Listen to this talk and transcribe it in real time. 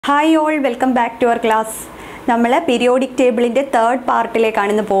Hi all, welcome back to our class. നമ്മൾ periodic ടേബിളിൻ്റെ third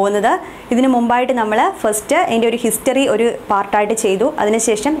പാർട്ടിലേക്കാണ് ഇന്ന് പോകുന്നത്. ഇതിനു മുമ്പായിട്ട് നമ്മൾ ഫസ്റ്റ് അതിൻ്റെ ഒരു ഹിസ്റ്ററി ഒരു പാർട്ടായിട്ട് ചെയ്തു.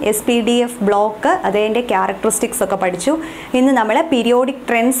 അതിനുശേഷം SPDF ബ്ലോക്ക് അതിൻ്റെ ക്യാരക്ടറിസ്റ്റിക്സ് ഒക്കെ പഠിച്ചു. ഇന്ന് നമ്മൾ periodic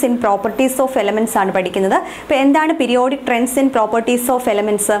trends in properties of elements ആണ് പഠിക്കുന്നത്. അപ്പോൾ എന്താണ് periodic trends in properties of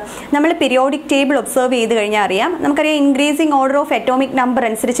elements? നമ്മൾ പീരിയോഡിക് ടേബിൾ ഒബ്സർവ് ചെയ്ത് കഴിഞ്ഞാൽ അറിയാം. നമുക്കറിയാം increasing order of atomic number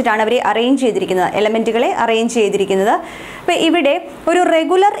അനുസരിച്ചിട്ടാണ് അവർ അറേഞ്ച് ചെയ്തിരിക്കുന്നത്, എലമെൻറ്റുകളെ അറേഞ്ച് ചെയ്തിരിക്കുന്നത്. അപ്പോൾ ഇവിടെ ഒരു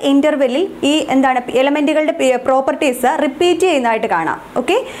റെഗുലർ ഇൻ്റർവെല്ലിൽ ഈ എന്താണ് എലമെൻറ്റുകളുടെ പ്രോപ്പർട്ടീസ് റിപ്പീറ്റ് ചെയ്യുന്നതായിട്ട് കാണാം.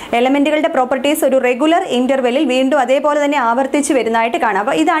 ഓക്കെ, എലമെൻറ്റുകളുടെ പ്രോപ്പർട്ടീസ് ഒരു റെഗുലർ ഇൻ്റർവെല്ലിൽ വീണ്ടും അതേപോലെ തന്നെ ആവർത്തിച്ച് വരുന്നതായിട്ട് കാണാം.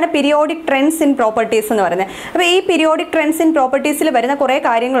 അപ്പോൾ ഇതാണ് പീരിയോഡിക് ട്രെൻഡ്സ് ഇൻ പ്രോപ്പർട്ടീസ് എന്ന് പറയുന്നത്. അപ്പോൾ ഈ പീരിയോഡിക് ട്രെൻഡ്സ് ഇൻ പ്രോപ്പർട്ടീസിൽ വരുന്ന കുറേ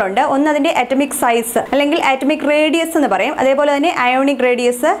കാര്യങ്ങളുണ്ട്. ഒന്ന് അതിൻ്റെ അറ്റോമിക് സൈസ് അല്ലെങ്കിൽ അറ്റോമിക് റേഡിയസ് എന്ന് പറയും. അതേപോലെ തന്നെ അയോണിക്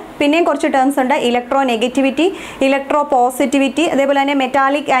റേഡിയസ്, പിന്നെയും കുറച്ച് ടേംസ് ഉണ്ട്, ഇലക്ട്രോ നെഗറ്റിവിറ്റി, ഇലക്ട്രോ പോസിറ്റിവിറ്റി, അതേപോലെ തന്നെ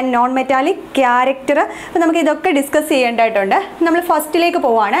metallic and non metallic character. അപ്പോൾ നമുക്ക് ഇതൊക്കെ ഡിസ്കസ് ചെയ്യേണ്ടതായിട്ടുണ്ട്. നമ്മൾ ഫസ്റ്റിലേക്ക്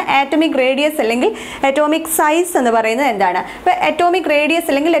പോവാണ്. ആറ്റോമിക് റേഡിയസ് അല്ലെങ്കിൽ അറ്റോമിക് സൈസ് എന്ന് പറയുന്നത് എന്താണ്? ഇപ്പോൾ അറ്റോമിക് റേഡിയസ്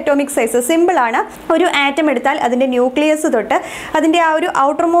അല്ലെങ്കിൽ അറ്റോമിക് സൈസ് സിമ്പിളാണ്. ഒരു ആറ്റം എടുത്താൽ അതിൻ്റെ ന്യൂക്ലിയസ് തൊട്ട് അതിൻ്റെ ആ ഒരു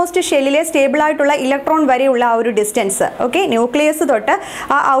ഔട്ടർ മോസ്റ്റ് ഷെല്ലിലെ സ്റ്റേബിളായിട്ടുള്ള ഇലക്ട്രോൺ വരെയുള്ള ആ ഒരു ഡിസ്റ്റൻസ്, ഓക്കെ, ന്യൂക്ലിയസ് തൊട്ട്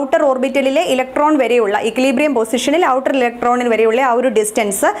ആ ഔട്ടർ ഓർബിറ്റലിലെ ഇലക്ട്രോൺ വരെയുള്ള ഇക്വിലിബ്രിയം പൊസിഷനിൽ ഔട്ടർ ഇലക്ട്രോണിന് വരെയുള്ള ആ ഒരു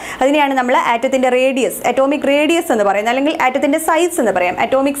ഡിസ്റ്റൻസ്, അതിനെയാണ് നമ്മൾ ആറ്റത്തിൻ്റെ റേഡിയസ്, അറ്റോമിക് റേഡിയസ് എന്ന് പറയുന്നത്, അല്ലെങ്കിൽ ആറ്റത്തിൻ്റെ സൈസ് എന്ന് പറയാം,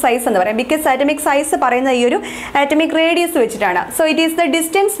 അറ്റോമിക് സൈസ് എന്ന് പറയാം. ബിക്കോസ് ആറ്റോമിക് സൈസ് പറയുന്ന ഈ ഒരു ആറ്റോമിക് റേഡിയസ് വെച്ചിട്ടാണ്. So it is the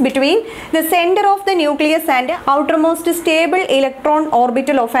distance between the centre of the nucleus and outermost stable electron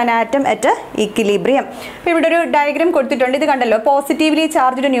orbital of an atom at equilibrium. അപ്പോൾ ഇവിടെ ഒരു ഡയഗ്രാം കൊടുത്തിട്ടുണ്ട്. ഇത് കണ്ടല്ലോ, പോസിറ്റീവ്ലി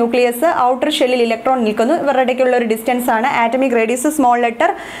ചാർജ്ഡ് ന്യൂക്ലിയസ്, ഔട്ടർ ഷെല്ലിൽ ഇലക്ട്രോൺ നിൽക്കുന്നു. ഇവരുടെ ഇടയ്ക്കുള്ള ഒരു ഡിസ്റ്റൻസ് ആണ് atomic radius small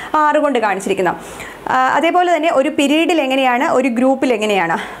letter R കൊണ്ട് കാണിച്ചിരിക്കുന്നത്. അതേപോലെ തന്നെ ഒരു പീരീഡിൽ എങ്ങനെയാണ്, ഒരു ഗ്രൂപ്പിൽ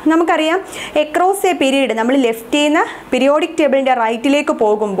എങ്ങനെയാണ് നമുക്കറിയാം. എക്രോസ് എ പീരീഡ് നമ്മൾ ലെഫ്റ്റ് ചെയ്യുന്ന പീരിയോഡിക് ടേബിളിൻ്റെ റൈറ്റിലേക്ക്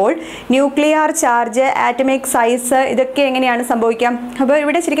പോകുമ്പോൾ ന്യൂക്ലിയർ ചാർജ്, ആറ്റമിക് സൈസ്, ഇതൊക്കെ എങ്ങനെയാണ് സംഭവിക്കാം? അപ്പോൾ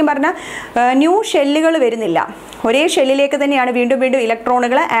ഇവിടെ ശരിക്കും പറഞ്ഞാൽ ന്യൂ ഷെല്ലുകൾ വരുന്നില്ല, ഒരേ ഷെല്ലിലേക്ക് തന്നെയാണ് വീണ്ടും വീണ്ടും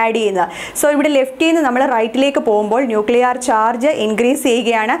ഇലക്ട്രോണുകൾ ആഡ് ചെയ്യുന്നത്. സോ ഇവിടെ ലെഫ്റ്റിൽ നിന്ന് നമ്മൾ റൈറ്റിലേക്ക് പോകുമ്പോൾ ന്യൂക്ലിയർ ചാർജ് ഇൻക്രീസ്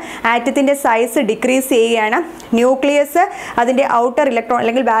ചെയ്യുകയാണ്, ആറ്റത്തിൻ്റെ സൈസ് ഡിക്രീസ് ചെയ്യുകയാണ്, ന്യൂക്ലിയസ് അതിൻ്റെ ഔട്ടർ ഇലക്ട്രോൺ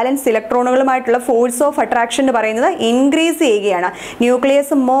അല്ലെങ്കിൽ ബാലൻസ് ഇലക്ട്രോണുകളുമായിട്ടുള്ള ഫോഴ്സ് ഓഫ് അട്രാക്ഷൻ എന്ന് പറയുന്നത് ഇൻക്രീസ് ചെയ്യുകയാണ്.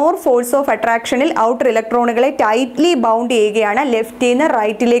 Nucleus more force of അട്രാക്ഷനിൽ outer ഇലക്ട്രോണുകളെ tightly bound ചെയ്യുകയാണ് ലെഫ്റ്റിൽ നിന്ന്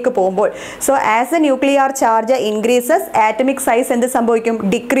റൈറ്റിലേക്ക് പോകുമ്പോൾ. So as A nuclear charge increases, atomic size എന്ത് സംഭവിക്കും?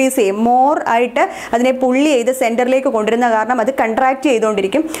 ഡിക്രീസ് ചെയ്യും. മോർ ആയിട്ട് അതിനെ പുള്ളി ചെയ്ത് സെൻറ്ററിലേക്ക് കൊണ്ടുവരുന്ന കാരണം അത് കൺട്രാക്ട്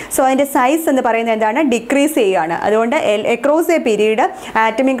ചെയ്തുകൊണ്ടിരിക്കും. സോ അതിൻ്റെ സൈസ് എന്ന് പറയുന്നത് എന്താണ്? ഡിക്രീസ് ചെയ്യുകയാണ്. അതുകൊണ്ട് across A period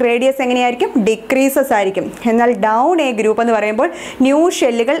atomic radius എങ്ങനെയായിരിക്കും? ഡിക്രീസസ് ആയിരിക്കും. എന്നാൽ ഡൗൺ എ ഗ്രൂപ്പ് എന്ന് പറയുമ്പോൾ ന്യൂ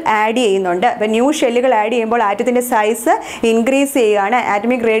ഷെല്ലുകൾ ആഡ് ചെയ്യുന്നുണ്ട്. അപ്പോൾ ന്യൂ ഷെല്ലുകൾ ആഡ് ചെയ്യുമ്പോൾ ആറ്റത്തിൻ്റെ സൈസ് ഇൻക്രീസ് ചെയ്യുകയാണ്,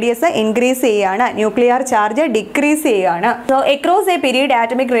 ആറ്റമിക് റേഡിയസ് ഇൻക്രീസ് ചെയ്യുകയാണ്, ന്യൂക്ലിയർ ചാർജ് ഡിക്രീസ് ചെയ്യുകയാണ്. So across A period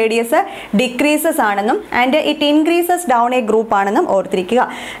atomic radius decreases ആണെന്നും and it increases down A group ആണെന്നും ഓർത്തിരിക്കുക.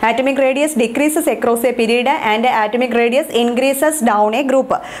 Atomic radius decreases across A period and atomic radius increases down A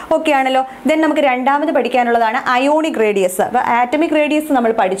group. Okay ആണല്ലോ. Then നമുക്ക് രണ്ടാമത് പഠിക്കാനുള്ളതാണ് ionic radius. അപ്പോൾ atomic radius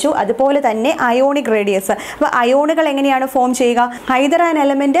നമ്മൾ പഠിച്ചു, അതുപോലെ തന്നെ അയോണിക് റേഡിയസ്. അപ്പോൾ അയോണുകൾ എങ്ങനെയാണ് ഫോം ചെയ്യുക? Either an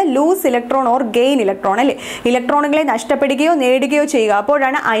element loose electron or gain electron, അല്ലേ? ഇലക്ട്രോണുകളെ നഷ്ടപ്പെടുകയോ നേടുകയോ ചെയ്യുക,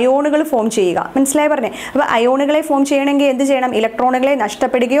 അപ്പോഴാണ് അയോണുകൾ ഫോം ചെയ്യുക. മനസ്സിലായി പറഞ്ഞേ? അപ്പോൾ അയോണുകളെ ഫോം ചെയ്യണമെങ്കിൽ എന്ത് ചെയ്യണം? ഇലക്ട്രോണുകളെ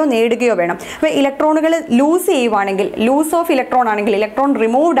നഷ്ടപ്പെടുകയോ നേടുകയോ വേണം. അപ്പോൾ ഇലക്ട്രോണുകൾ ലൂസ് ചെയ്യുവാണെങ്കിൽ, ലൂസ് ഓഫ് ഇലക്ട്രോൺ ആണെങ്കിൽ, ഇലക്ട്രോൺ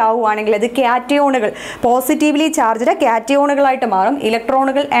റിമൂവ്ഡ് ആവുകയാണെങ്കിൽ അത് കാറ്റയോണുകൾ, പോസിറ്റീവ്ലി ചാർജ്ഡ് കാറ്റയോണുകളായിട്ട് മാറും.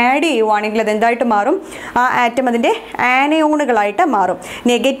 ഇലക്ട്രോണുകൾ ആഡ് ചെയ്യുവാണെങ്കിൽ അത് എന്തായിട്ട് മാറും? ആ ആറ്റം അതിൻ്റെ ആനയോണുകളായിട്ട് മാറും.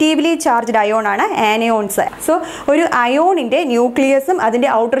 നെഗറ്റീവ്ലി ചാർജ്ഡ് അയോൺ ആണ് ആനയോൺസ്. സോ ഒരു അയോണിൻ്റെ ന്യൂക്ലിയസും അതിൻ്റെ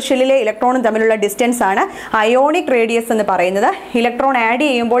ഔട്ടർ ഷെല്ലിലെ ഇലക്ട്രോണും തമ്മിലുള്ള ഡിസ്റ്റൻസ് ആണ് അയോണിക് റേഡിയസ് എന്ന് പറയുന്നത്. ഇലക്ട്രോൺ ആഡ്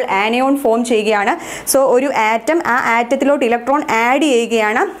ചെയ്യുമ്പോൾ ആനയോൺ ഫോം ചെയ്യുകയാണ്. സോ ഒരു ആറ്റം, ആ ആറ്റത്തിലോട്ട് ഇലക്ട്രോൺ ആഡ്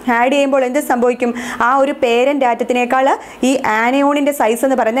ചെയ്യുകയാണ്. ആഡ് ചെയ്യുമ്പോൾ എന്ത് സംഭവിക്കും? ആ ഒരു പേരൻ്റ് ആറ്റത്തിനേക്കാൾ ഈ ആനയോണിൻ്റെ സൈസ്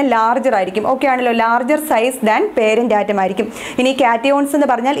എന്ന് പറയുന്നത് ലാർജർ ആയിരിക്കും. ഓക്കെ ആണല്ലോ, larger size than parent atom ആയിരിക്കും. ഇനി കാറ്റയോൺസ് എന്ന്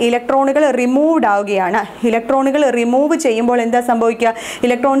പറഞ്ഞാൽ ഇലക്ട്രോണുകൾ റിമൂവ്ഡ് ആവുകയാണ്. ഇലക്ട്രോണുകൾ റിമൂവ് ചെയ്യുമ്പോൾ എന്താ സംഭവിക്കുക?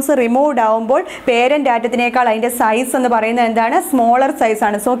 ഇലക്ട്രോൺസ് റിമൂവ്ഡ് ആവുമ്പോൾ പേരൻ്റ് ആറ്റത്തിനേക്കാൾ അതിൻ്റെ സൈസ് എന്ന് പറയുന്നത് എന്താണ്? സ്മോളർ സൈസ്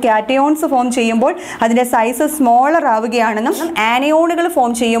ആണ്. സോ കാറ്റയോൺസ് ഫോം ചെയ്യുമ്പോൾ അതിൻ്റെ സൈസ് സ്മോളർ ആവുകയാണെന്നും ആനയോണുകൾ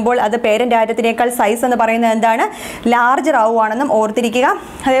ഫോം ചെയ്യുമ്പോൾ അത് പേരൻ്റ് ആറ്റത്തിനേക്കാൾ സൈസ് എന്ന് പറയുന്നത് എന്താണ്? ലാർജർ ആവുകയാണെന്നും ഓർത്തിരിക്കുക.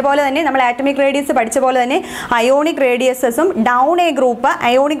 അതേപോലെ തന്നെ നമ്മൾ ആറ്റമിക് റേഡിയസ് പഠിച്ച പോലെ തന്നെ ionic റേഡിയസസും down A group,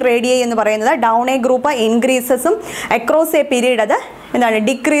 ionic റേഡിയ എന്ന് പറയുന്നത് down A group ഇൻക്രീസസും across A period അത് എന്താണ്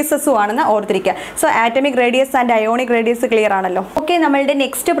ഡിക്രീസസും ആണെന്ന് ഓർത്തിരിക്കുക. So atomic radius and ionic radius clear ആണല്ലോ. ഓക്കെ, നമ്മളുടെ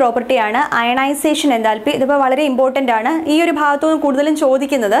നെക്സ്റ്റ് പ്രോപ്പർട്ടിയാണ് അയണൈസേഷൻ എൻതാൽപ്പി. ഇതിപ്പോൾ വളരെ ഇമ്പോർട്ടൻ്റ് ആണ്. ഈ ഒരു ഭാഗത്തുനിന്ന് കൂടുതലും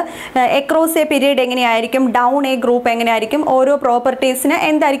ചോദിക്കുന്നത് എക്രോസ് എ പീരീഡ് എങ്ങനെയായിരിക്കും, ഡൗൺ എ ഗ്രൂപ്പ് എങ്ങനെയായിരിക്കും, ഓരോ പ്രോപ്പർട്ടീസിന്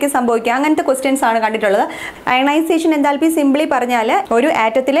എന്തായിരിക്കും സംഭവിക്കുക, അങ്ങനത്തെ ക്വസ്റ്റ്യൻസ് ആണ് കണ്ടിട്ടുള്ളത്. അയണൈസേഷൻ എൻതാൽപ്പി സിംപ്ലി പറഞ്ഞാൽ ഒരു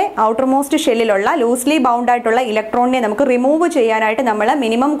ആറ്റത്തിലെ ഔട്ടർ മോസ്റ്റ് ഷെല്ലിലുള്ള ലൂസ്ലി ബൗണ്ട് ആയിട്ടുള്ള ഇലക്ട്രോണിനെ നമുക്ക് റിമൂവ് ചെയ്യാനായിട്ട് നമ്മൾ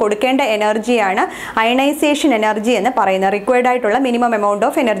മിനിമം കൊടുക്കേണ്ട എനർജിയാണ് അയണൈസേഷൻ എനർജി എന്ന് പറയുന്നത്. റിക്വയർഡ് ആയിട്ടുള്ള മിനിമം എമൗണ്ട്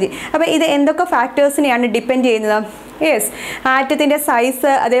ഓഫ് എനർജി. അപ്പോൾ ഇത് എന്തൊക്കെ ഫാക്ടേഴ്സിനെയാണ് ഡിപ്പെൻഡ് ചെയ്യുന്നത്? യെസ്, ആറ്റത്തിൻ്റെ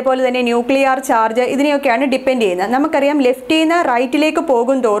സൈസ്, അതേപോലെ തന്നെ ന്യൂക്ലിയർ ചാർജ്, ഇതിനെയൊക്കെയാണ് ഡിപ്പെൻഡ് ചെയ്യുന്നത്. നമുക്കറിയാം ലെഫ്റ്റിൽ നിന്ന് റൈറ്റിലേക്ക്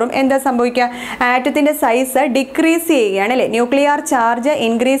പോകും തോറും എന്താ സംഭവിക്കുക? ആറ്റത്തിൻ്റെ സൈസ് ഡിക്രീസ് ചെയ്യുകയാണ് അല്ലേ? ന്യൂക്ലിയർ ചാർജ്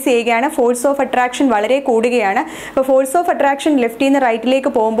ഇൻക്രീസ് ചെയ്യുകയാണ്, ഫോഴ്സ് ഓഫ് അട്രാക്ഷൻ വളരെ കൂടുകയാണ്. അപ്പോൾ ഫോഴ്സ് ഓഫ് അട്രാക്ഷൻ ലെഫ്റ്റിൽ നിന്ന്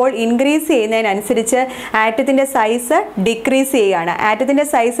റൈറ്റിലേക്ക് പോകുമ്പോൾ ഇൻക്രീസ് ചെയ്യുന്നതിനനുസരിച്ച് ആറ്റത്തിൻ്റെ സൈസ് ഡിക്രീസ് ചെയ്യുകയാണ്. ആറ്റത്തിൻ്റെ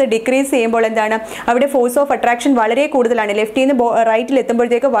സൈസ് ഡിക്രീസ് ചെയ്യുമ്പോൾ എന്താണ്? അവിടെ ഫോഴ്സ് ഓഫ് അട്രാക്ഷൻ വളരെ കൂടുതലാണ്. ലെഫ്റ്റിൽ നിന്ന് റൈറ്റിൽ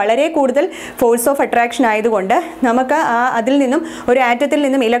എത്തുമ്പോഴത്തേക്ക് വളരെ കൂടുതൽ ഫോഴ്സ് ഓഫ് അട്രാക്ഷൻ ആയതുകൊണ്ട് നമുക്ക് അതിൽ നിന്നും ഒരു ആറ്റത്തിൽ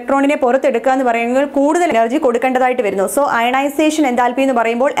നിന്നും ഇലക്ട്രോണിനെ പുറത്തെടുക്കുക എന്ന് പറയുമ്പോൾ കൂടുതൽ എനർജി കൊടുക്കേണ്ടതായിട്ട് വരുന്നു. സോ അയണൈസേഷൻ എൻതാൽപ്പി എന്ന്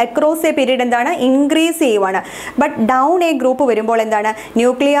പറയുമ്പോൾ അക്രോസ് എ പീരീഡ് എന്താണ്? ഇൻക്രീസ് ചെയ്യുവാണ്. ബട്ട് ഡൗൺ എ ഗ്രൂപ്പ് വരുമ്പോൾ എന്താണ്?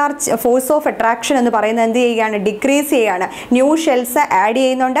 ന്യൂക്ലിയർ ഫോഴ്സ് ഓഫ് അട്രാക്ഷൻ എന്ന് പറയുന്നത് എന്ത് ചെയ്യുകയാണ്? ഡിക്രീസ് ചെയ്യുകയാണ്. ന്യൂ ഷെൽസ് ആഡ്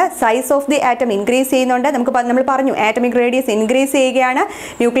ചെയ്യുന്നുണ്ട്, size of the atom increase ചെയ്യുന്നുണ്ട്. നമ്മൾ പറഞ്ഞു ആറ്റമിക് റേഡിയസ് ഇൻക്രീസ് ചെയ്യുകയാണ്,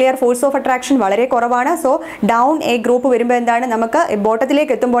 ന്യൂക്ലിയർ ഫോഴ്സ് ഓഫ് അട്രാക്ഷൻ വളരെ കുറവാണ്. സോ ഡൗൺ എ ഗ്രൂപ്പ് വരുമ്പോൾ എന്താണ്? നമുക്ക്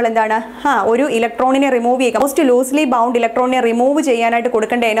ബോട്ടത്തിലേക്ക് എത്തുമ്പോൾ എന്താണ്? ഒരു ഇലക്ട്രോണിനെ റിമൂവ് ചെയ്യുക. മോസ്റ്റ് ലൂസ്ലി ബൗണ്ട് ഇലക്ട്രോണിനെ റിമൂവ് ചെയ്യാനായിട്ട്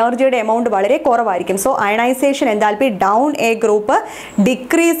കൊടുക്കേണ്ട എനർജിയുടെ എമൗണ്ട് വളരെ കുറവായിരിക്കും. So ionisation enthalpy down A group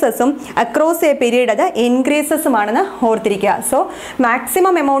ഡിക്രീസസും across A period അത് ഇൻക്രീസസും ആണെന്ന് ഓർത്തിരിക്കുക. So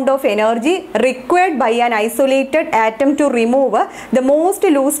maximum amount of energy required by an isolated atom to remove the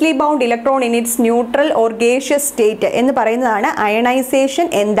most loosely bound electron in its neutral or gaseous state എന്ന് പറയുന്നതാണ് ionisation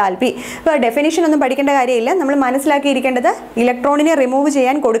enthalpy. ഇപ്പോൾ definition ഒന്നും പഠിക്കേണ്ട കാര്യമില്ല. നമ്മൾ മനസ്സിലാക്കിയിരിക്കേണ്ടത് ഇലക്ട്രോണിനെ റിമൂവ്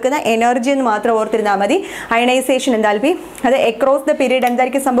ചെയ്യാൻ കൊടുക്കുന്ന എനർജി എന്ന് മാത്രം ഓർത്തിരുന്നാൽ മതി. അയണൈസേഷൻ എൻതാൽപ്പി അത് അക്രോസ് ദ പീരീഡ്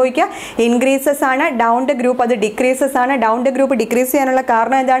എന്തായിരിക്കും സംഭവിക്കുക? ഇൻക്രീസസ് ആണ്. ഡൗൺ ദ ഗ്രൂപ്പ് അത് ഡിക്രീസസ് ആണ്. ഡൗൺ ദ ഗ്രൂപ്പ് ഡിക്രീസ് ചെയ്യാനുള്ള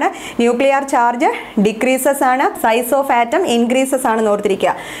കാരണം എന്താണ്? ന്യൂക്ലിയർ ചാർജ് ഡിക്രീസസ് ആണ്, സൈസ് ഓഫ് ആറ്റം ഇൻക്രീസസ് ആണെന്ന്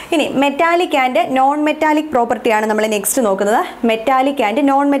ഓർത്തിരിക്കുക. ഇനി മെറ്റാലിക് ആൻഡ് നോൺ മെറ്റാലിക് പ്രോപ്പർട്ടിയാണ് നമ്മൾ നെക്സ്റ്റ് നോക്കുന്നത്. Metallic and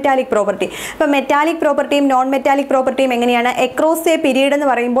non metallic property. അപ്പോൾ മെറ്റാലിക് പ്രോപ്പർട്ടിയും നോൺ മെറ്റാലിക് പ്രോപ്പർട്ടിയും എങ്ങനെയാണ്? അക്രോസ് എ പീരീഡ് എന്ന്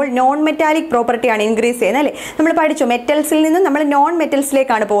പറയുമ്പോൾ നോൺ മെറ്റാലിക് പ്രോപ്പർട്ടിയാണ് ഇൻക്രീസ് ചെയ്യുന്നത് അല്ലേ? നമ്മൾ പഠിച്ചു മെറ്റൽസിൽ നിന്ന് നമ്മൾ നോൺ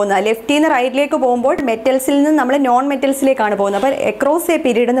മെറ്റൽസിലേക്കാണ് പോകുന്നത്. ലെഫ്റ്റിൽ നിന്ന് റൈറ്റിലേക്ക് പോകുമ്പോൾ മെറ്റൽസിൽ നിന്ന് നമ്മൾ നോൺ മെറ്റൽസിലേക്കാണ് പോകുന്നത്. അപ്പോൾ അക്രോസ് എ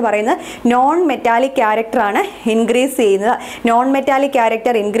പീരീഡ് എന്ന് പറയുന്നത് നോൺ മെറ്റാലിക് ക്യാരക്ടറാണ് ഇൻക്രീസ് ചെയ്യുന്നത്. നോൺ മെറ്റാലിക്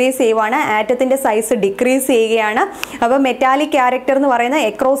ക്യാരക്ടർ ഇൻക്രീസ് ചെയ്യുവാണ്, ആറ്റത്തിൻ്റെ സൈസ് ഡിക്രീസ് ചെയ്യുകയാണ്. അപ്പോൾ മെറ്റാലിക് ക്യാരക്ടർ എന്ന് പറയുന്നത്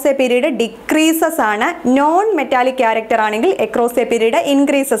അക്രോസ് എ പീരീഡ് ഡിക്രീസസ് ആണ്. നോൺ മെറ്റാലിക് ക്യാരക്ടർ ആണെങ്കിൽ അക്രോസ് എ പീരീഡ്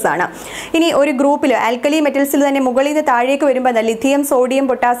ഇൻക്രീസസ് ആണ്. ഇനി ഒരു ഗ്രൂപ്പിൽ ആൽക്കലി മെറ്റൽസിൽ തന്നെ മുകളിൽ നിന്ന് താഴേക്ക് വരുമ്പോൾ ലിഥിയം, സോഡിയം,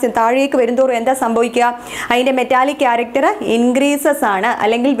 പൊട്ടാസ്യം താഴേക്ക് വരുന്തോറും എന്താ സംഭവിക്കുക? അതിൻ്റെ മെറ്റാലിക് ക്യാരക്ടർ ഇൻക്രീസസ് ആണ്.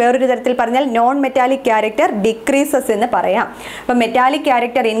 അല്ലെങ്കിൽ വേറൊരു തരത്തിൽ പറഞ്ഞാൽ നോൺ മെറ്റാലിക് ക്യാരക്ടർ ഡിക്രീസസ് എന്ന് പറയാം. അപ്പം metallic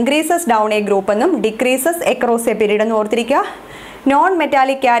character increases down A group എന്നും ഡിക്രീസസ് അക്രോസ് എ പീരീഡ് എന്നും ഓർത്തിരിക്കുക. Non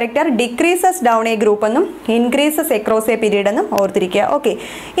metallic character decreases down A group എന്നും ഇൻക്രീസസ് അക്രോസ് എ പീരീഡ് എന്നും ഓർത്തിരിക്കുക. ഓക്കെ,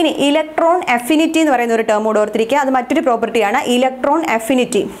 ഇനി ഇലക്ട്രോൺ അഫിനിറ്റി എന്ന് പറയുന്ന ഒരു ടേം കൂടെ ഓർത്തിരിക്കുക. അത് മറ്റൊരു പ്രോപ്പർട്ടിയാണ്. ഇലക്ട്രോൺ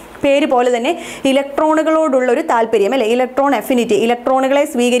അഫിനിറ്റി പേര് പോലെ തന്നെ ഇലക്ട്രോണുകളോടുള്ള ഒരു താല്പര്യം അല്ലേ? ഇലക്ട്രോൺ അഫിനിറ്റി, ഇലക്ട്രോണുകളെ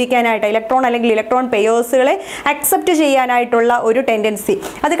സ്വീകരിക്കാനായിട്ട്, ഇലക്ട്രോൺ അല്ലെങ്കിൽ ഇലക്ട്രോൺ പെയേഴ്സുകളെ അക്സെപ്റ്റ് ചെയ്യാനായിട്ടുള്ള ഒരു ടെൻഡൻസി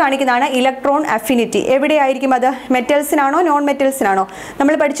അത് കാണിക്കുന്നതാണ് ഇലക്ട്രോൺ അഫിനിറ്റി. എവിടെയായിരിക്കും അത്? മെറ്റൽസിനാണോ നോൺ മെറ്റൽസിനാണോ?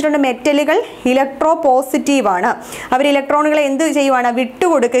 നമ്മൾ പഠിച്ചിട്ടുണ്ട് മെറ്റലുകൾ ഇലക്ട്രോ പോസിറ്റീവ് ആണ്. അവർ ഇലക്ട്രോണുകളെ എന്ത് ചെയ്യുവാണ്?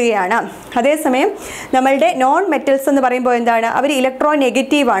 വിട്ടുകൊടുക്കുകയാണ്. അതേസമയം നമ്മളുടെ നോൺ മെറ്റൽസ് എന്ന് പറയുമ്പോൾ എന്താണ്? അവർ ഇലക്ട്രോ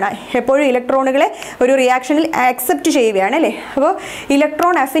നെഗറ്റീവ് ആണ്. എപ്പോഴും ഇലക്ട്രോണുകളെ ഒരു റിയാക്ഷനിൽ ആക്സെപ്റ്റ് ചെയ്യുകയാണ് അല്ലേ? അപ്പോൾ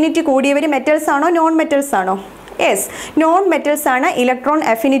ഇലക്ട്രോൺ അഫിനിറ്റി കൂടിയവർ മെറ്റൽസ് ആണോ നോൺ മെറ്റൽസ് ആണോ? യെസ്, നോൺ മെറ്റൽസ് ആണ് ഇലക്ട്രോൺ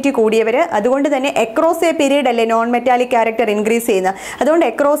അഫിനിറ്റി കൂടിയവർ. അതുകൊണ്ട് തന്നെ അക്രോസ് എ പീരീഡ് അല്ലേ നോൺ മെറ്റാലിക് ക്യാരക്ടർ ഇൻക്രീസ് ചെയ്യുന്നത്. അതുകൊണ്ട്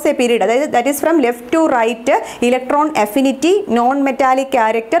അക്രോസ് എ പീരീഡ്, അതായത് that is from left to right, electron affinity, non metallic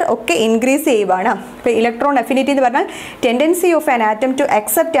character ഒക്കെ ഇൻക്രീസ് ചെയ്യുവാണ്. ഇപ്പോൾ ഇലക്ട്രോൺ അഫിനിറ്റി എന്ന് പറഞ്ഞാൽ tendency of an atom to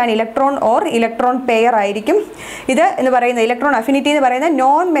accept an electron or electron pair ആയിരിക്കും. ഇത് എന്ന് പറയുന്നത് ഇലക്ട്രോൺ അഫിനിറ്റി എന്ന് പറയുന്നത്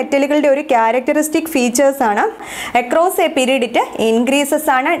നോൺ മെറ്റലുകളുടെ ഒരു ക്യാരക്ടറിസ്റ്റിക് ഫീച്ചേഴ്സ് ആണ്. Across A period it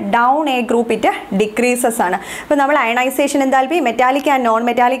increases ആണ്, down A group it decreases ആണ്. അപ്പോൾ നമ്മൾ ionisation enthalpy, metallic and non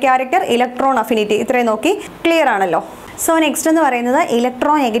metallic character, electron affinity ഇത്രയും നോക്കി ക്ലിയർ ആണല്ലോ. സോ നെക്സ്റ്റ് എന്ന് പറയുന്നത്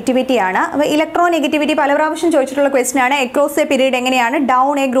ഇലക്ട്രോ നെഗറ്റിവിറ്റി ആണ്. അപ്പോൾ ഇലക്ട്രോ നെഗറ്റിവിറ്റി പല പ്രാവശ്യം ചോദിച്ചിട്ടുള്ള ക്വസ്റ്റൻ ആണ്. അക്രോസ് എ പീരീഡ് എങ്ങനെയാണ്,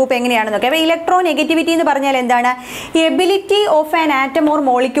 ഡൗൺ എ ഗ്രൂപ്പ് എങ്ങനെയാണെന്നൊക്കെ. അപ്പോൾ ഇലക്ട്രോ നെഗറ്റിവിറ്റി എന്ന് പറഞ്ഞാൽ എന്താണ്? Ability of an atom or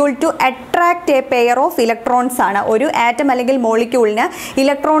molecule to attract A pair of electrons ആണ്. ഒരു ആറ്റം അല്ലെങ്കിൽ മോളിക്യൂളിന്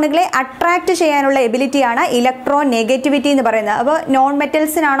ഇലക്ട്രോണുകളെ അട്രാക്ട് ചെയ്യാനുള്ള എബിലിറ്റിയാണ് ഇലക്ട്രോ നെഗറ്റിവിറ്റി എന്ന് പറയുന്നത്. അപ്പോൾ നോൺ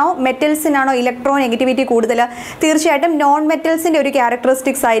മെറ്റൽസിനാണോ മെറ്റൽസിനാണോ ഇലക്ട്രോ നെഗറ്റിവിറ്റി കൂടുതൽ? തീർച്ചയായിട്ടും നോൺ മെറ്റൽസിൻ്റെ ഒരു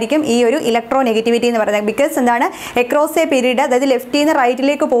ക്യാരക്ടറിസ്റ്റിക്സ് ആയിരിക്കും ഈ ഒരു ഇലക്ട്രോ നെഗറ്റിവിറ്റി എന്ന് പറയുന്നത്. ബിക്കോസ് എന്താണ്? അക്രോസ് എക്രോസ് എ പീരീഡ്, അതായത് ലെഫ്റ്റിൽ നിന്ന്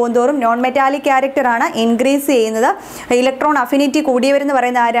റൈറ്റിലേക്ക് പോകുന്തോറും നോൺ മെറ്റാലിക് ക്യാരക്ടറാണ് ഇൻക്രീസ് ചെയ്യുന്നത്. ഇലക്ട്രോൺ അഫിനിറ്റി കൂടിയവരെന്ന്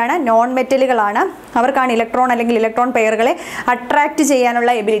പറയുന്ന ആരാണ്? നോൺ മെറ്റലുകളാണ്. അവർക്കാണ് ഇലക്ട്രോൺ അല്ലെങ്കിൽ ഇലക്ട്രോൺ പെയറുകളെ അട്രാക്ട്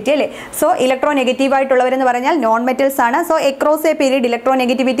ചെയ്യാനുള്ള എബിലിറ്റി അല്ലേ. സോ ഇലക്ട്രോ നെഗറ്റീവ് ആയിട്ടുള്ളവരെന്ന് പറഞ്ഞാൽ നോൺ മെറ്റൽസ് ആണ്. So across A period electro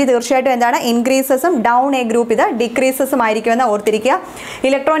negativity തീർച്ചയായിട്ടും എന്താണ്? ഇൻക്രീസസും ഡൗൺ എ ഗ്രൂപ്പ് ഇത് ഡിക്രീസസും ആയിരിക്കുമെന്ന് ഓർത്തിരിക്കുക.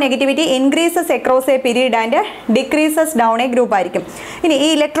 Electro negativity increases across A period and decreases down A group ആയിരിക്കും. ഇനി ഈ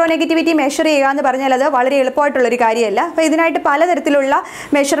ഇലക്ട്രോ നെഗറ്റിവിറ്റി മെഷർ ചെയ്യുക എന്ന് പറഞ്ഞാൽ അത് വളരെ എളുപ്പമായിട്ടുള്ളൊരു കാര്യമല്ല. അപ്പോൾ ഇതിനായിട്ട് പലതരത്തിലുള്ള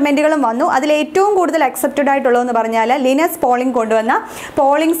മെഷർമെൻറ്റുകളും വന്നു. അതിൽ ഏറ്റവും കൂടുതൽ അക്സെപ്റ്റഡ് ആയിട്ടുള്ളതെന്ന് പറഞ്ഞാൽ ലിനസ് പോളിംഗ് കൊണ്ടുവന്ന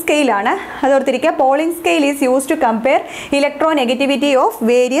പോളിംഗ് സ്കെയിലാണ്. അത് ഓർത്തിരിക്കുക. Polling scale is use to compare electro negativity of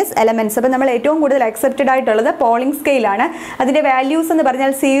various elements. അപ്പോൾ നമ്മൾ ഏറ്റവും കൂടുതൽ അക്സെപ്റ്റഡ് ആയിട്ടുള്ളത് പോളിംഗ് സ്കെയിലാണ്. അതിൻ്റെ വാല്യൂസ് എന്ന്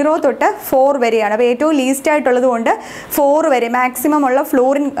പറഞ്ഞാൽ 0 തൊട്ട് 4 വരെയാണ്. അപ്പോൾ ഏറ്റവും ലീസ്റ്റ് ആയിട്ടുള്ളത് കൊണ്ട് 4 വരെ മാക്സിമം ഉള്ള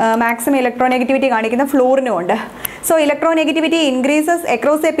ഫ്ലൂറിൻ, മാക്സിമം ഇലക്ട്രോ നെഗറ്റിവിറ്റി കാണിക്കുന്ന ഫ്ലൂറിനും ഉണ്ട്. So electro negativity increases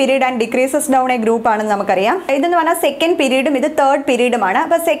across A period and decreases down A group ആണെന്ന് നമുക്കറിയാം. ഇതെന്ന് പറഞ്ഞാൽ സെക്കൻഡ് പീരീഡും ഇത് തേർഡ് പീരീഡുമാണ്.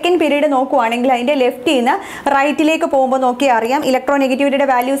 അപ്പോൾ സെക്കൻഡ് പീരീഡ് നോക്കുവാണെങ്കിൽ അതിൻ്റെ ലെഫ്റ്റിൽ നിന്ന് റൈറ്റിലേക്ക് പോകുമ്പോൾ നോക്കിയാൽ അറിയാം ഇലക്ട്രോ നെഗറ്റിവിറ്റിയുടെ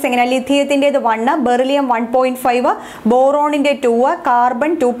വാല്യൂസ് എങ്ങനെയാണ്? ലിഥിയത്തിൻ്റെത് 1, beryllium 1.5, ബോറോണിൻ്റെ 2,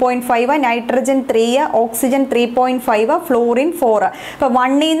 carbon 2.5, nitrogen 3, oxygen 3.5, fluorine 4. അപ്പോൾ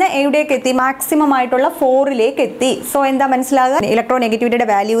 1ൽ നിന്ന് എവിടേക്ക് എത്തി? മാക്സിമം ആയിട്ടുള്ള 4ലേക്ക് എത്തി. സോ എന്താ മനസ്സിലാകുക? ഇലക്ട്രോ നെഗറ്റിവിറ്റിയുടെ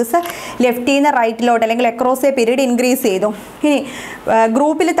വാല്യൂസ് ലെഫ്റ്റിൽ നിന്ന് റൈറ്റിലോട്ട് അല്ലെങ്കിൽ അക്രോസ് എ പീരീഡ് ഇൻക്രീസ് ചെയ്തു. ഇനി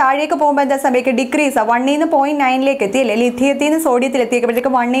ഗ്രൂപ്പിൽ താഴേക്ക് പോകുമ്പോൾ എന്താ സംഭവിക്കുക? ഡിക്രീസ്. 1ൽ നിന്ന് 0.9ലേക്ക് എത്തി അല്ലേ. ലിഥിയത്തിൽ നിന്ന് സോഡിയത്തിൽ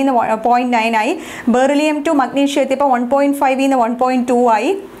എത്തിയപ്പോഴത്തേക്ക് 1ൽ നിന്ന് 0.9 ആയി. ബെറിലിയം ടു മഗ്നീഷ്യം എത്തിയപ്പോൾ 1.5ൽ നിന്ന് 1.2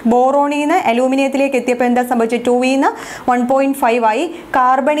 ആയി. ബോറോണിൽ നിന്ന് അലൂമിനിയത്തിലേക്ക് എത്തിയപ്പോൾ എന്താ സംഭവിച്ചത്? 2ൽ നിന്ന് 1.5 ആയി.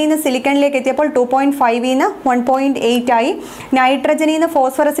 കാർബണിൽ നിന്ന് സിലിക്കണിലേക്ക് എത്തിയപ്പോൾ 2.5ൽ നിന്ന് 1.8 ആയി. നൈട്രജനിൽ നിന്ന്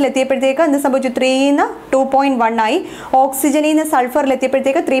ഫോസ്ഫറസിൽ എത്തിയപ്പോഴത്തേക്ക് എന്ത് സംഭവിച്ചു? 3ൽ നിന്ന് 2.1 ആയി. ഓക്സിജനിൽ നിന്ന് സൾഫറിൽ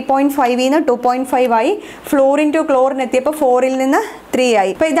എത്തിയപ്പോഴത്തേക്ക് 3.5ൽ നിന്ന് 2.5 ആയി. ഫ്ലൂറിൻ ടു ക്ലോറിൻ എത്തിയപ്പോൾ 4ൽ നിന്ന് 3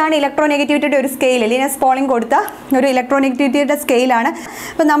 ആയി. അപ്പോൾ ഇതാണ് ഇലക്ട്രോ നെഗറ്റിവിറ്റിയുടെ ഒരു സ്കെയിൽ. ലിനസ് പോളിംഗ് കൊടുത്ത ഒരു ഇലക്ട്രോ നെഗറ്റിവിറ്റിയുടെ സ്കെയിലാണ്.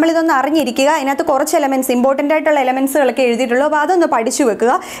 അപ്പോൾ നമ്മളിതൊന്ന് അറിഞ്ഞിരിക്കുക. ഇതിനകത്ത് കുറച്ച് എലമെൻറ്റ്സ്, ഇമ്പോർട്ടൻ്റ് ആയിട്ടുള്ള എലമെൻറ്റ്സുകളൊക്കെ എഴുതിയിട്ടുള്ളൂ. അപ്പോൾ അതൊന്ന് പഠിച്ചു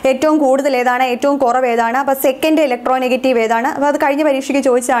വെക്കുക. ഏറ്റവും കൂടുതൽ ഏതാണ്, ഏറ്റവും കുറവ് ഏതാണ്, അപ്പോൾ സെക്കൻഡ് ഇലക്ട്രോ നെഗറ്റീവ് ഏതാണ്. അപ്പോൾ അത് കഴിഞ്ഞ പരീക്ഷയ്ക്ക്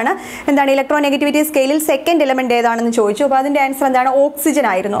ചോദിച്ചാണ് എന്താണ് ഇലക്ട്രോ നെഗറ്റിവിറ്റി സ്കെയിലിൽ സെക്കൻഡ് എലമെൻറ്റ് ഏതാണെന്ന് ചോദിച്ചു. അപ്പോൾ അതിൻ്റെ ആൻസർ എന്താണ്? ഓക്സിജൻ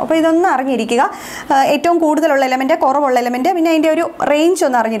ആയിരുന്നു. അപ്പോൾ ഇതൊന്ന് അറിഞ്ഞിരിക്കുക. ഏറ്റവും കൂടുതലുള്ള എലമെൻറ്റ്, കുറവുള്ള എലമെൻറ്റ്, പിന്നെ അതിൻ്റെ ഒരു റേഞ്ച്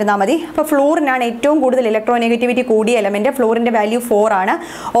ഒന്ന് അറിഞ്ഞിരുന്നാൽ മതി. അപ്പോൾ ഫ്ലൂറിനാണ് ഏറ്റവും കൂടുതൽ ഇലക്ട്രോ നെഗറ്റിവിറ്റി കൂടിയ എലമെൻറ്റ്. ഫ്ലൂറിൻ്റെ വാല്യൂ 4 ആണ്.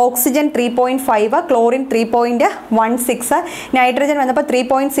 ഓക്സിജൻ 3.5, ക്ലോറിൻ 3.16, നൈട്രജൻ വന്നപ്പോൾ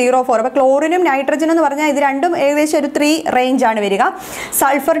 3.04. അപ്പോൾ ക്ലോറിനും നൈട്രജനും എന്ന് പറഞ്ഞാൽ ഇത് രണ്ടും ഏകദേശം ഒരു 3 റേഞ്ചാണ് വരിക.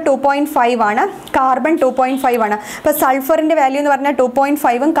 സൾഫർ 2.5 ആണ്. കാർബൺ 2.5 ആണ്. അപ്പോൾ സൾഫറിൻ്റെ വാല്യൂ എന്ന് പറഞ്ഞാൽ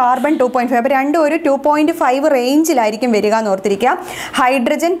 2.5ഉം കാർബൺ 2.5. അപ്പോൾ രണ്ടും ഒരു 2.5 റേഞ്ചിലായിരിക്കും വരിക എന്ന് ഓർത്തിരിക്കുക.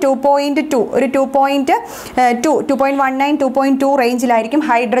 ഹൈഡ്രജൻ 2.2, ഒരു 2.2, 2.19, 2.2 റേഞ്ചിലായിരിക്കും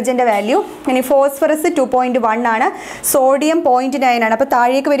ഹൈഡ്രജൻ്റെ വാല്യൂ. ഇനി ഫോസ്ഫറസ് 2.1 ആണ്. സോഡിയം 0.9 ആണ്. അപ്പോൾ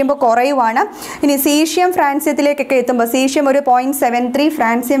താഴേക്ക് വരുമ്പോൾ കുറയുവാണ്. ഇനി സീഷ്യം ഫ്രാൻസ്യത്തിലേക്കൊക്കെ എത്തുമ്പോൾ സീഷ്യം ഒരു 0.73,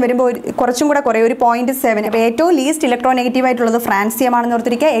 ഫ്രാൻസ്യം വരുമ്പോൾ കുറച്ചും കൂടെ കുറയും, ഒരു 0.7. അപ്പോൾ ഏറ്റവും ലീസ്റ്റ് ഇലക്ട്രോ നെഗറ്റീവ് ആയിട്ടുള്ളത് ഫ്രാൻസ്യം ആണെന്ന്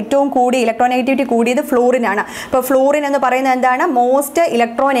ഓർത്തിരിക്കുക. ഏറ്റവും കൂടി ഇലക്ട്രോ നെഗറ്റിവിറ്റി കൂടിയത് ഫ്ലൂറിനാണ്. അപ്പോൾ ഫ്ലൂറിൻ എന്ന് പറയുന്നത് എന്താണ്? മോസ്റ്റ്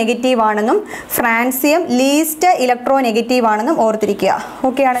ഇലക്ട്രോ നെഗറ്റീവ് ആണെന്നും ഫ്രാൻസ്യം ലീസ്റ്റ് ഇലക്ട്രോ നെഗറ്റീവ് ആണെന്നും ഓർത്തിരിക്കുക.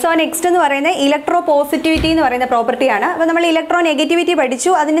 ഓക്കെയാണ്. സോ നെക്സ്റ്റ് എന്ന് പറയുന്നത് ഇലക്ട്രോ പോസിറ്റിവിറ്റി എന്ന് പറയുന്ന പ്രോപ്പർട്ടിയാണ്. അപ്പോൾ നമ്മൾ ഇലക്ട്രോ നെഗറ്റിവിറ്റി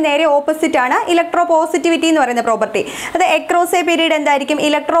പഠിച്ചു. അതിന് നേരെ ഓപ്പോസിറ്റ് ആണ് ഇലക്ട്രോ പോസിറ്റിവിറ്റി എന്ന് പറയുന്ന പ്രോപ്പർട്ടി. അത് എക്രോസ് എ പീരീഡ് എന്തായിരിക്കും?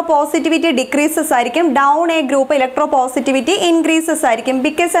 ഇലക്ട്രോ പോസിറ്റിവിറ്റി ഡിക്രീസസ് ആയിരിക്കും. Down A group electro positivity increases ആയിരിക്കും.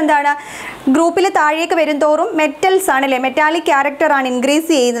 ബിക്കോസ് എന്താണ്? ഗ്രൂപ്പിൽ താഴേക്ക് വരുംതോറും മെറ്റൽസ് ആണല്ലേ, മെറ്റാലിക് ക്യാരക്ടർ ആണ് ഇൻക്രീസ്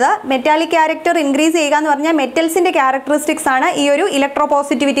ചെയ്യുന്നത്. മെറ്റാലിക് ക്യാരക്ടർ ഇൻക്രീസ് ചെയ്യുക എന്ന് പറഞ്ഞാൽ മെറ്റൽസിൻ്റെ ക്യാരക്ടറിസ്റ്റിക്സ് ആണ് ഈ ഒരു ഇലക്ട്രോ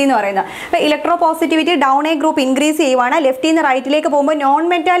പോസിറ്റിവിറ്റി എന്ന് പറയുന്നത്. അപ്പോൾ electro positivity down A group increase ചെയ്യുവാണ്. ലെഫ്റ്റിൽ നിന്ന് റൈറ്റിലേക്ക് പോകുമ്പോൾ നോൺ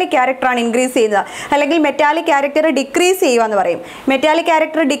മെറ്റാലിക് ക്യാരക്ടറാണ് ഇൻക്രീസ് ചെയ്യുന്നത്. അല്ലെങ്കിൽ മെറ്റാലിക് ക്യാരക്ടർ ഡിക്രീസ് ചെയ്യുക എന്ന് പറയും. മെറ്റാലിക്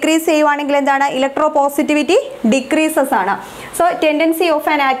ക്യാരക്ടർ ഡിക്രീസ് ചെയ്യുവാണെങ്കിൽ എന്താണ്? ഇലക്ട്രോ പോസിറ്റിവിറ്റി ഡിക്രീസസ് ആണ്. So tendency of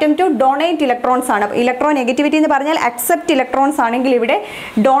an atom to donate electrons ആണ്. ഇലക്ട്രോ നെഗറ്റിവിറ്റി എന്ന് പറഞ്ഞാൽ അക്സെപ്റ്റ് ഇലക്ട്രോൺസ് ആണെങ്കിൽ ഇവിടെ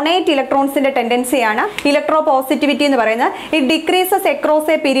ഡൊണേറ്റ് ഇലക്ട്രോൺസിന്റെ ടെൻഡൻസിയാണ് ഇലക്ട്രോ പോസിറ്റിവിറ്റി എന്ന് പറയുന്നത്. It decreases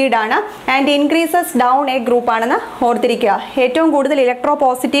across A period ആണ് and increases down A group ആണെന്ന് ഓർത്തിരിക്കുക. ഏറ്റവും കൂടുതൽ ഇലക്ട്രോ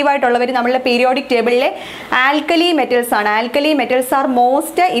പോസിറ്റീവ് ആയിട്ടുള്ളവർ നമ്മളുടെ പീരിയോഡിക് ടേബിളിലെ ആൽക്കലി മെറ്റൽസ് ആണ്. Alkali metals are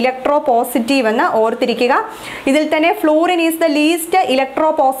most electro positive എന്ന് ഓർത്തിരിക്കുക. ഇതിൽ തന്നെ fluorine is the least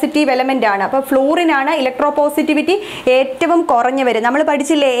electro positive element ആണ്. അപ്പോൾ ഫ്ലൂറിനാണ് ഇലക്ട്രോ പോസിറ്റിവിറ്റി ഏറ്റവും കുറഞ്ഞു വരും. നമ്മൾ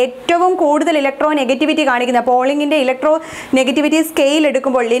പഠിച്ചില്ലേ ഏറ്റവും കൂടുതൽ ഇലക്ട്രോ നെഗറ്റിവിറ്റി കാണിക്കുന്ന പോളിംഗിന്റെ ഇലക്ട്രോ നെഗറ്റിവിറ്റി സ്കെയിൽ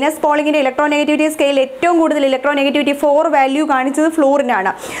എടുക്കുമ്പോൾ ലിനസ് പോളിംഗിന്റെ ഇലക്ട്രോ നെഗറ്റിവിറ്റി സ്കെയിൽ ഏറ്റവും കൂടുതൽ ഇലക്ട്രോ നെഗറ്റിവിറ്റി 4 വാല്യൂ കാണിച്ചത്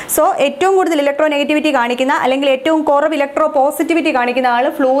ഫ്ലൂറിനാണ്. സോ ഏറ്റവും കൂടുതൽ ഇലക്ട്രോ നെഗറ്റിവിറ്റി കാണിക്കുന്ന അല്ലെങ്കിൽ ഏറ്റവും കുറവ് ഇലക്ട്രോ പോസിറ്റിവിറ്റി കാണിക്കുന്ന ആൾ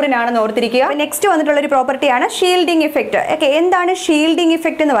ഫ്ലൂറിനാണെന്ന് ഓർത്തിരിക്കുക. നെക്സ്റ്റ് വന്നിട്ടുള്ള ഒരു പ്രോപ്പർട്ടിയാണ് ഷീൽഡിംഗ് ഇഫക്റ്റ്. ഓക്കെ, എന്താണ് ഷീൽഡിംഗ്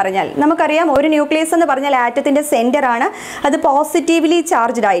ഇഫക്റ്റ് എന്ന് പറഞ്ഞാൽ? നമുക്കറിയാം ഒരു ന്യൂക്ലിയസ് എന്ന് പറഞ്ഞാൽ ആറ്റത്തിന്റെ സെന്റർ ആണ്. അത് പോസിറ്റീവ്ലി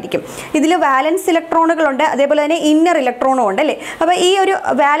ചാർജ്ഡ് ആയിരിക്കും. ഇതിൽ വാലൻസ് ഇലക്ട്രോണുകളുണ്ട്, അതേപോലെ തന്നെ ഇന്നർ ഇലക്ട്രോണും ഉണ്ട്. ഉണ്ട് അല്ലേ. അപ്പോൾ ഈ ഒരു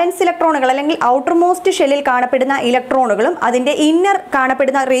വാലൻസ് ഇലക്ട്രോണുകൾ അല്ലെങ്കിൽ ഔട്ടർ മോസ്റ്റ് ഷെല്ലിൽ കാണപ്പെടുന്ന ഇലക്ട്രോണുകളും അതിൻ്റെ ഇന്നർ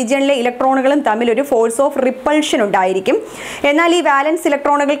കാണപ്പെടുന്ന റീജിയനിലെ ഇലക്ട്രോണുകളും തമ്മിൽ ഒരു ഫോഴ്സ് ഓഫ് റിപ്പൾഷൻ ഉണ്ടായിരിക്കും. എന്നാൽ ഈ വാലൻസ്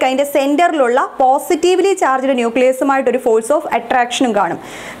ഇലക്ട്രോണുകൾക്ക് അതിൻ്റെ സെൻറ്ററിലുള്ള പോസിറ്റീവ്ലി ചാർജ്ഡ് ന്യൂക്ലിയസുമായിട്ട് ഒരു ഫോഴ്സ് ഓഫ് അട്രാക്ഷനും കാണും.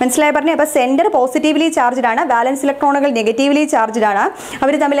 മനസ്സിലായി പറഞ്ഞേ. അപ്പോൾ സെൻറ്റർ പോസിറ്റീവ്ലി ചാർജ്ഡ് ആണ്, വാലൻസ് ഇലക്ട്രോണുകൾ നെഗറ്റീവ്ലി ചാർജ്ഡ് ആണ്.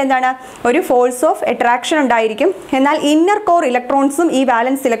 അവർ തമ്മിൽ എന്താണ് ഒരു ഫോഴ്സ് ഓഫ് അട്രാക്ഷൻ ഉണ്ടായിരിക്കും. എന്നാൽ ഇന്നർ കോർ ഇലക്ട്രോൺസും ഈ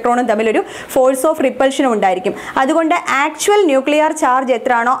വാലൻസ് ഇലക്ട്രോണും തമ്മിൽ ഒരു ഫോഴ്സ് ഓഫ് റിപ്പൾഷനും ഉണ്ടായിരിക്കും. അതുകൊണ്ട് ആക്ച്വൽ ന്യൂക്ലിയർ ചാർജ്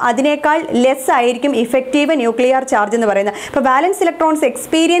എത്രയാണോ അതിനേക്കാൾ ലെസ് ആയിരിക്കും ഇഫക്റ്റീവ് ന്യൂക്ലിയർ ചാർജ് എന്ന് പറയുന്നത്. ഇപ്പോൾ വാലൻസ് ഇലക്ട്രോൺസ്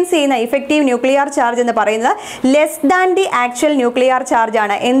എക്സ്പീരിയൻസ് ചെയ്യുന്ന ഇഫക്റ്റീവ് ന്യൂക്ലിയർ ചാർജ് എന്ന് പറയുന്നത് less than the actual nuclear charge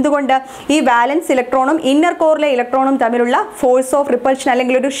ആണ്. എന്തുകൊണ്ട്? ഈ വാലൻസ് ഇലക്ട്രോണും ഇന്നർ കോറിലെ ഇലക്ട്രോണും തമ്മിലുള്ള ഫോഴ്സ് ഓഫ് റിപ്പൾഷൻ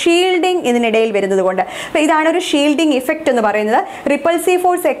അല്ലെങ്കിൽ ഒരു ഷീൽഡിംഗ് ഇതിനിടയിൽ വരുന്നത് കൊണ്ട്. അപ്പോൾ ഇതാണ് ഒരു ഷീൽഡിംഗ് ഇഫക്റ്റ് എന്ന് പറയുന്നത്. Repulsive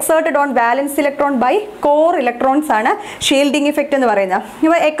force exerted on വാലൻസ് electron by core electrons ആണ് ഷീൽഡിംഗ് ഇഫക്റ്റ് എന്ന് പറയുന്നത്.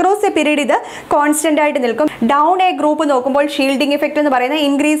 ഇപ്പോൾ അക്രോസ് എ പീരീഡ് ഇത് കോൺസ്റ്റന്റ് ആയിട്ട് നിൽക്കും. ഡൗൺ എ ഗ്രൂപ്പ് നോക്കുമ്പോൾ ഷീൽഡിംഗ് ഇഫക്റ്റ് എന്ന് പറയുന്നത്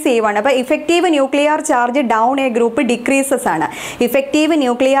ഇൻക്രീസ് ചെയ്യുവാണ്. അപ്പോൾ effective nuclear charge down A group decreases ആണ്. ഇഫക്റ്റീവ്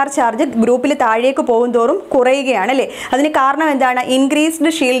ന്യൂക്ലിയർ ചാർജ് ഗ്രൂപ്പിൽ താഴേക്ക് പോകുന്തോറും കുറയുകയാണ് അല്ലേ. അതിന് കാരണം എന്താണ്?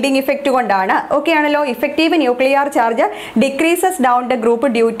 ഇൻക്രീസ്ഡ് ഷീൽഡിംഗ് ഇഫക്റ്റ് കൊണ്ടാണ്. ഓക്കെ ആണല്ലോ. Effective nuclear charge decreases down the group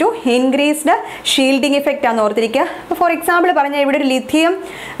due to increased shielding effect ആണെന്ന് ഓർത്തിരിക്കുക. ഫോർ എക്സാമ്പിൾ പറഞ്ഞാൽ ഇവിടെ ഒരു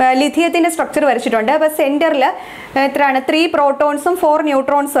ലിഥിയത്തിൻ്റെ സ്ട്രക്ചർ വരച്ചിട്ടുണ്ട്. അപ്പോൾ സെൻറ്ററിൽ എത്രയാണ്? 3 പ്രോട്ടോൺസും 4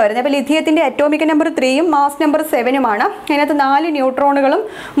 ന്യൂട്രോൺസും വരുന്നത്. അപ്പോൾ ലിഥിയത്തിൻ്റെ അറ്റോമിക് നമ്പർ 3യും മാസ് നമ്പർ 7ഉമാണ്. അതിനകത്ത് 4 ന്യൂട്രോണുകളും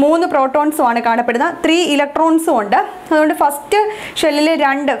 3 പ്രോട്ടോൺസും ആണ് കാണപ്പെടുന്നത്. 3 ഇലക്ട്രോൺസും ഉണ്ട്. അതുകൊണ്ട് ഫസ്റ്റ്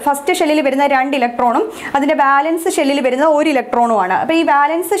ഷെല്ലിൽ വരുന്ന 2 ഇലക്ട്രോണും അതിൻ്റെ ബാലൻസ് ഷെല്ലിൽ വരുന്ന 1 ഇലക്ട്രോണുമാണ്. അപ്പോൾ ഈ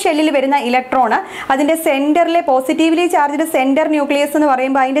ബാലൻസ് ഷെല്ലിൽ വരുന്ന ഇലക്ട്രോണ് അതിൻ്റെ സെൻറ്ററിലെ പോസിറ്റീവ്ലി ചാർജ്ഡ് സെൻറ്റർ ന്യൂക്ലിയസ് എന്ന്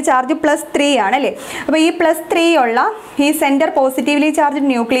പറയുമ്പോൾ അതിൻ്റെ ചാർജ് +3 ആണ് അല്ലേ. അപ്പോൾ ഈ +3 ഉള്ള ഈ സെൻറ്റർ പോസിറ്റീവ്ലി ചാർജ്ഡ്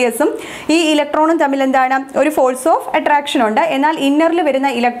ന്യൂക്ലിയസും ഈ ഇലക്ട്രോണും തമ്മിൽ എന്താണ് ഒരു ഫോഴ്സ് ഓഫ് അട്രാക്ഷൻ ഉണ്ട്. എന്നാൽ ഇന്നറിൽ വരുന്ന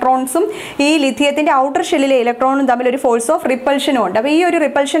ഇലക്ട്രോൺസും ഈ ലിഥിയത്തിൻ്റെ ഔട്ടർ ഷെല്ലിലെ ഇലക്ട്രോണും തമ്മിൽ ഒരു ഫോഴ്സ് ഓഫ് റിപ്പൾഷനും ഉണ്ട്. അപ്പോൾ ഈ ഒരു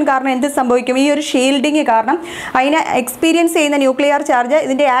റിപ്പൾഷൻ കാരണം എന്ത് സംഭവിക്കും? ഈ ഒരു ഷീൽഡിങ് കാരണം അതിനെ എക്സ്പീരിയൻസ് ചെയ്യുന്ന ന്യൂക്ലിയർ ചാർജ്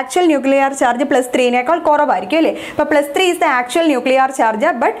ഇതിൻ്റെ ആക്ച്വൽ ന്യൂക്ലിയർ ചാർജ് +3നേക്കാൾ കുറവായിരിക്കും അല്ലേ. അപ്പോൾ +3 is the actual nuclear charge,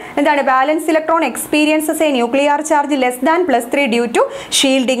 but എന്താണ് valence electron experiences a nuclear charge less than +3 due to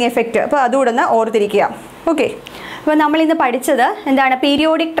shielding effect. അപ്പോൾ അതുകൂടെ ഒന്ന് ഓർത്തിരിക്കുക. ഓക്കെ. അപ്പോൾ നമ്മൾ ഇന്ന് പഠിച്ചത് എന്താണ്?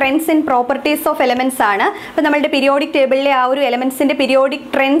 Periodic trends in properties of elements ആണ്. അപ്പോൾ നമ്മളുടെ പീരിയോഡിക് ടേബിളിലെ ആ ഒരു എലമെൻറ്റ്സിൻ്റെ പീരിയോഡിക്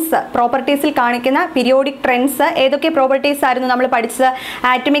ട്രെൻഡ്സ് പ്രോപ്പർട്ടീസിൽ കാണിക്കുന്ന പീരിയോഡിക് ട്രെൻഡ്സ് ഏതൊക്കെ പ്രോപ്പർട്ടീസ് ആയിരുന്നു നമ്മൾ പഠിച്ചത്?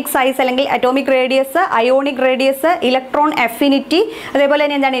 ആറ്റമിക് സൈസ് അല്ലെങ്കിൽ atomic radius, ionic radius, electron affinity, അതേപോലെ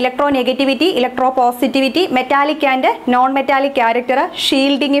തന്നെ എന്താണ് electro negativity, electro positivity, metallic and non metallic character,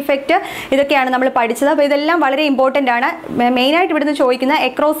 shielding effect, ഇതൊക്കെയാണ് നമ്മൾ പഠിച്ചത്. അപ്പോൾ ഇതെല്ലാം വളരെ ഇമ്പോർട്ടൻ്റ് ആണ്. മെയിനായിട്ട് ഇവിടുന്ന് ചോദിക്കുന്ന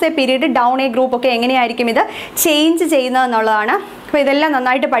across A period down A group ഒക്കെ എങ്ങനെയായിരിക്കും ഇത് ചേഞ്ച് ചെയ്യുന്നത് എന്നുള്ളതാണ്. അപ്പോൾ ഇതെല്ലാം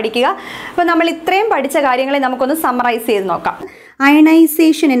നന്നായിട്ട് പഠിക്കുക. അപ്പോൾ നമ്മൾ ഇത്രയും പഠിച്ച കാര്യങ്ങളെ നമുക്കൊന്ന് സമ്മറൈസ് ചെയ്ത് നോക്കാം.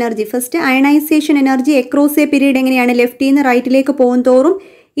 Ionisation energy. First ionization energy across A period എങ്ങനെയാണ്? ലെഫ്റ്റിൽ നിന്ന് റൈറ്റിലേക്ക് പോകും തോറും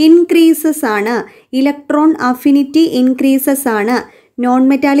ഇൻക്രീസസ് ആണ്. ഇലക്ട്രോൺ അഫിനിറ്റി ഇൻക്രീസസ് ആണ്. നോൺ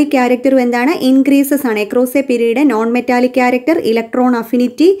മെറ്റാലിക് ക്യാരക്ടറും എന്താണ്? ഇൻക്രീസസ് ആണ്. Across A period non metallic character, electron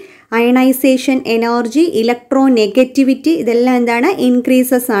affinity, ionisation energy, electro negativity, ഇതെല്ലാം എന്താണ്?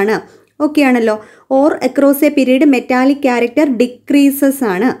 ഇൻക്രീസസ് ആണ്. ഓക്കെ ആണല്ലോ. Or across A period metallic character decreases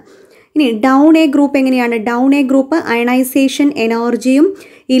ആണ്. ഇനി ഡൗൺ എ ഗ്രൂപ്പ് എങ്ങനെയാണ്? ഡൗൺ എ ഗ്രൂപ്പ് അയണൈസേഷൻ എനർജിയും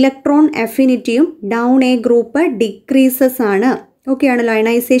electron അഫിനിറ്റിയും down A group decreases ആണ്. Okay ആണല്ലോ.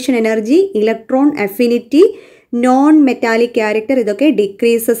 Ionisation energy, electron affinity, non metallic character ഇതൊക്കെ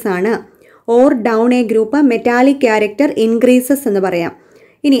ഡിക്രീസസ് ആണ്. Or down A group metallic character increases എന്ന് പറയാം.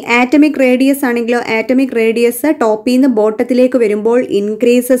 ഇനി ആറ്റമിക് റേഡിയസ് ആണെങ്കിലോ ആറ്റമിക് റേഡിയസ് ടോപ്പിൽ നിന്ന് ബോട്ടത്തിലേക്ക് വരുമ്പോൾ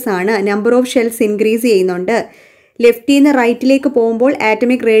ഇൻക്രീസസ് ആണ്. നമ്പർ ഓഫ് ഷെൽസ് ഇൻക്രീസ് ചെയ്യുന്നുണ്ട്. ലെഫ്റ്റിൽ നിന്ന് റൈറ്റിലേക്ക് പോകുമ്പോൾ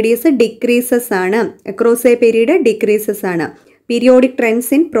ആറ്റമിക് റേഡിയസ് ഡിക്രീസസ് ആണ്. അക്രോസ് എ പീരീഡ് ഡിക്രീസസ് ആണ്. പീരിയോഡിക്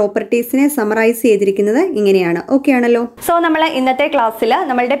ട്രെൻഡ്സ് ഇൻ പ്രോപ്പർട്ടീസിനെ സമറൈസ് ചെയ്തിരിക്കുന്നത് ഇങ്ങനെയാണ്. ഓക്കെ ആണല്ലോ. സോ നമ്മൾ ഇന്നത്തെ ക്ലാസ്സിൽ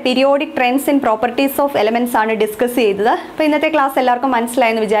നമ്മളുടെ periodic trends in properties of elements ആണ് ഡിസ്കസ് ചെയ്തത്. അപ്പോൾ ഇന്നത്തെ ക്ലാസ് എല്ലാവർക്കും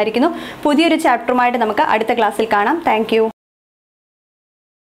മനസ്സിലായെന്ന് വിചാരിക്കുന്നു. പുതിയൊരു ചാപ്റ്ററുമായിട്ട് നമുക്ക് അടുത്ത ക്ലാസ്സിൽ കാണാം. താങ്ക്